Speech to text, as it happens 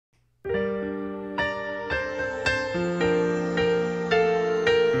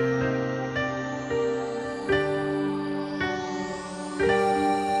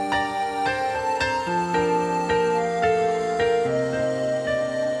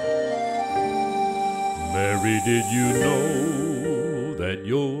Mary, did you know that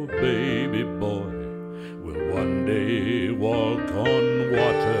your baby boy will one day walk on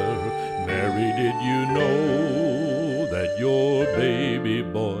water? Mary, did you know that your baby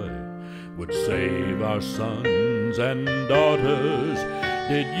boy would save our sons and daughters?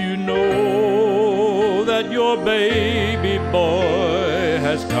 Did you know that your baby boy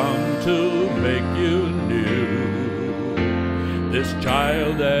has come to make you new? This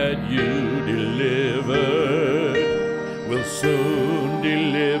child that you delivered will soon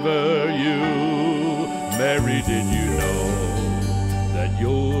deliver you. Mary, did you know that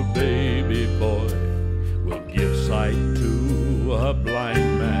your baby boy will give sight to a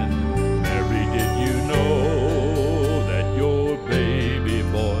blind man? Mary, did you know that your baby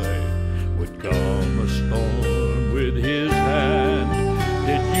boy would calm a storm with his hand?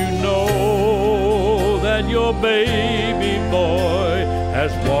 Did you know that your baby boy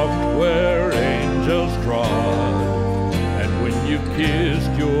has walked where angels trod? And when you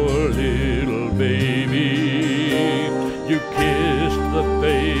kissed your little baby, you kissed the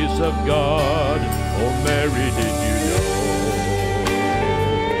face of God. Oh, Mary, did you know?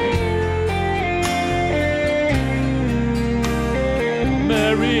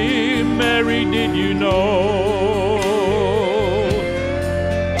 Mary, Mary, did you know?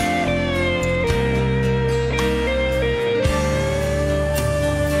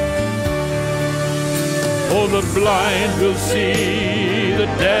 Oh, the blind will see, the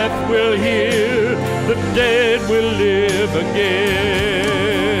deaf will hear, the dead will live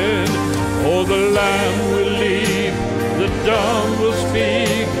again. Oh, the lamb will leap, the dumb will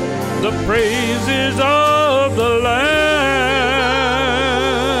speak, the praises of the Lamb.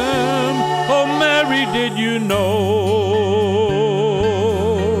 Oh, Mary, did you know?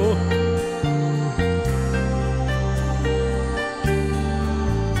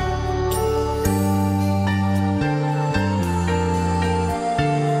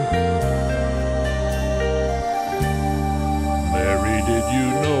 Did you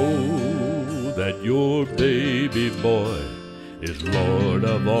know that your baby boy is Lord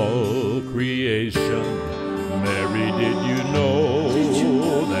of all creation? Mary, did you know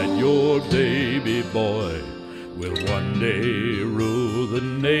that your baby boy will one day rule the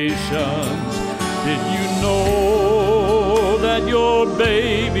nations? Did you know that your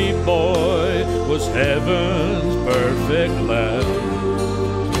baby boy was heaven's perfect lamb?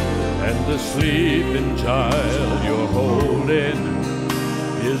 And the sleeping child you're holding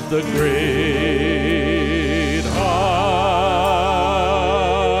is the great